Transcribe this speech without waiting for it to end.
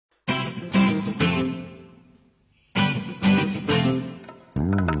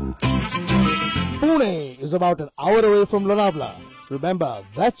is about an hour away from Lonavala. Remember,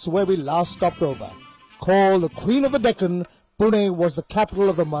 that's where we last stopped over. Called the Queen of the Deccan, Pune was the capital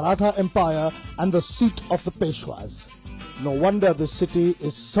of the Maratha Empire and the seat of the Peshwas. No wonder this city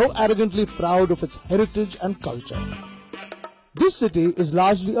is so arrogantly proud of its heritage and culture. This city is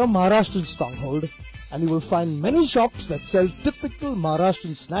largely a Maharashtrian stronghold, and you will find many shops that sell typical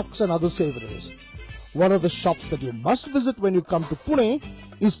Maharashtrian snacks and other savories. One of the shops that you must visit when you come to Pune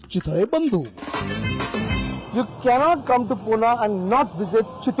is Chitare Bandhu. You cannot come to Pune and not visit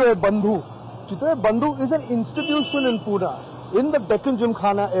Chitare Bandhu. Chitare Bandhu is an institution in Pune. In the Deccan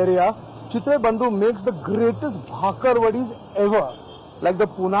Gymkhana area, Chitare Bandhu makes the greatest bhakar vadis ever. Like the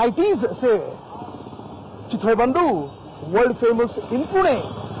Punaitis say, Chitare Bandhu, world famous in Pune.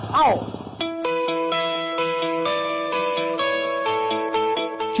 Ow!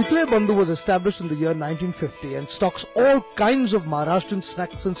 Chitare Bandhu was established in the year 1950 and stocks all kinds of Maharashtrian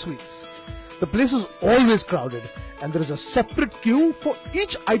snacks and sweets. The place is always crowded and there is a separate queue for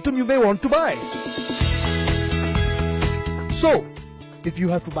each item you may want to buy. So, if you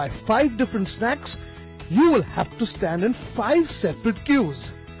have to buy 5 different snacks, you will have to stand in 5 separate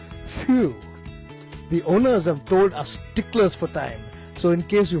queues. Phew! The owners, I'm told, are sticklers for time. So in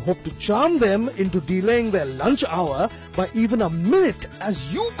case you hope to charm them into delaying their lunch hour by even a minute as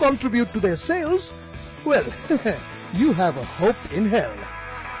you contribute to their sales, well, you have a hope in hell.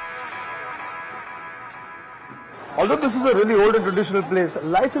 Although this is a really old and traditional place,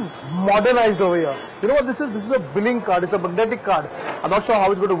 life is modernized over here. You know what this is? This is a billing card. It's a magnetic card. I'm not sure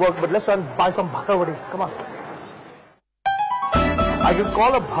how it's going to work, but let's try and buy some bhakar vadi. Come on. I can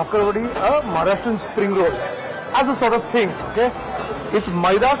call a bhakar vadi a Maharashtrian spring roll as a sort of thing, okay? It's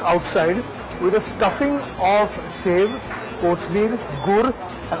maidak outside with a stuffing of save, kothmir, gur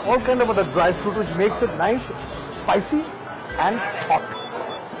and all kind of other dry fruit which makes it nice, spicy and hot.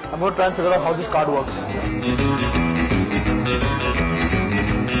 I'm going to try and figure out how this card works.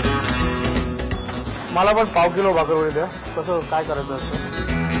 मला पण पाव kilo Bhaker वडी द्या. कसं काय करायचं असतं?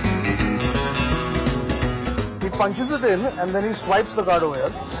 He punches it in and then he swipes the card over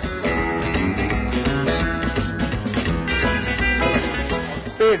here.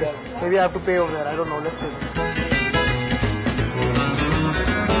 Paid. Maybe I have to pay over there. I don't know. Let's see.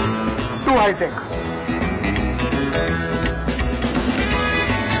 Too high tech.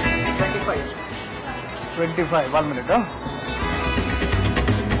 25. 1 minute, huh?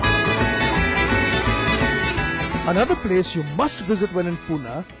 Another place you must visit when in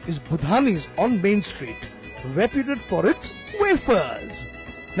Pune is Budhani's on Main Street, reputed for its wafers.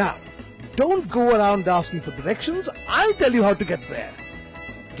 Now, don't go around asking for directions. I'll tell you how to get there.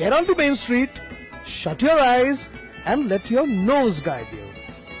 Get onto Main Street, shut your eyes, and let your nose guide you.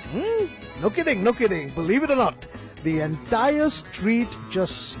 No kidding, no kidding. Believe it or not, the entire street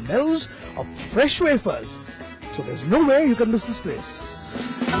just smells of fresh wafers. So there's no way you can miss this place.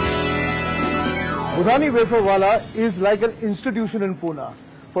 Budhani Wafer Wala is like an institution in Pune.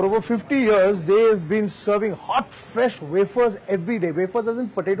 For over 50 years, they've been serving hot, fresh wafers every day. Wafers as in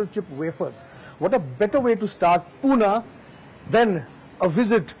potato chip wafers. What a better way to start Pune than a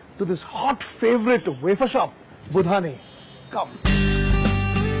visit to this hot favorite wafer shop, Budhani. Come.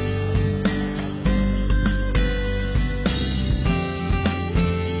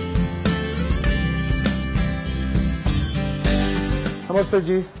 नमस्ते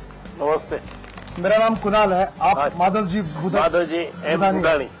जी. नमस्ते. मेरा नाम कुणाल है. आप Madhav ji Madhav G M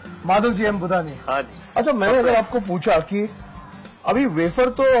Budhani. Madhav G M Budhani. हाँ जी. अच्छा, मैंने अगर आपको पूछा कि अभी वेफर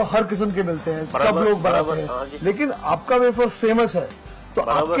तो हर किस्म के मिलते हैं, सब लोग बनाते हैं, लेकिन आपका वेफर फेमस है, तो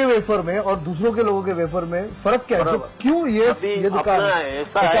आपके वेफर में और दूसरों के लोगों के वेफर में फर्क क्या है? क्यों ये दुकान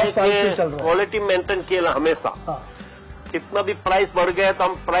ऐसा है कि क्वालिटी मेंटेन किया हमेशा. कितना भी प्राइस बढ़ गया तो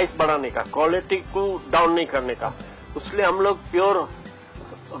हम प्राइस बढ़ाने का, क्वालिटी को डाउन नहीं करने का. इसलिए हम लोग प्योर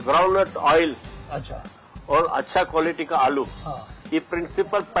ग्राउंडनट ऑयल, अच्छा, और अच्छा क्वालिटी का आलू, ये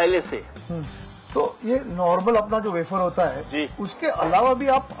प्रिंसिपल पहले से. तो ये नॉर्मल अपना जो वेफर होता है जी, उसके अलावा भी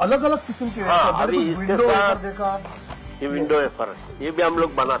आप अलग अलग किस्म के अभी विंडो वेफर देखा. ये विंडो वेफर, ये भी हम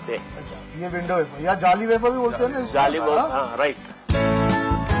लोग बनाते हैं. अच्छा, ये विंडो वेफर या जाली वेफर भी बोलते हैं ना? जाली बोलते हैं, right.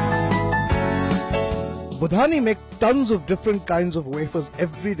 Budhani make tons of different kinds of wafers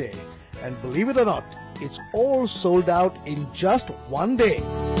every day, and believe it or not, it's all sold out in just one day.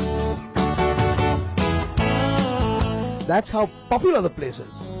 That's how popular the place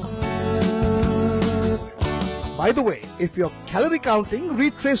is. By the way, if you're calorie counting,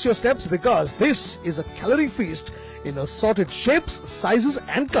 retrace your steps because this is a calorie feast in assorted shapes, sizes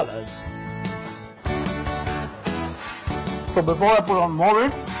and colors. So before I put on more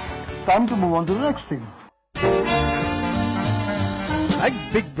weight, time to move on to the next thing. Like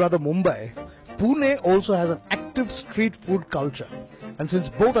Big Brother Mumbai, Pune also has an active street food culture. And since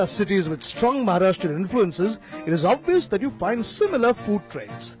both are cities with strong Maharashtrian influences, it is obvious that you find similar food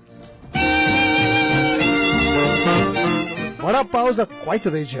traits. Vada Pavs are quite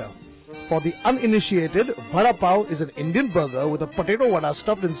a rage here. For the uninitiated, Vada Pav is an Indian burger with a potato vada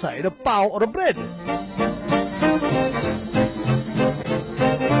stuffed inside a pav or a bread.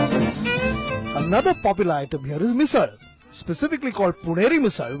 Another popular item here is misal, specifically called Puneri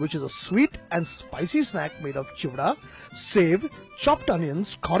misal, which is a sweet and spicy snack made of chivda, save, chopped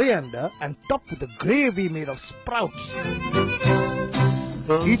onions, coriander and topped with a gravy made of sprouts.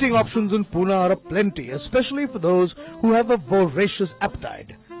 Eating options in Pune are aplenty, especially for those who have a voracious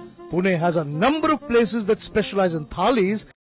appetite. Pune has a number of places that specialize in thalis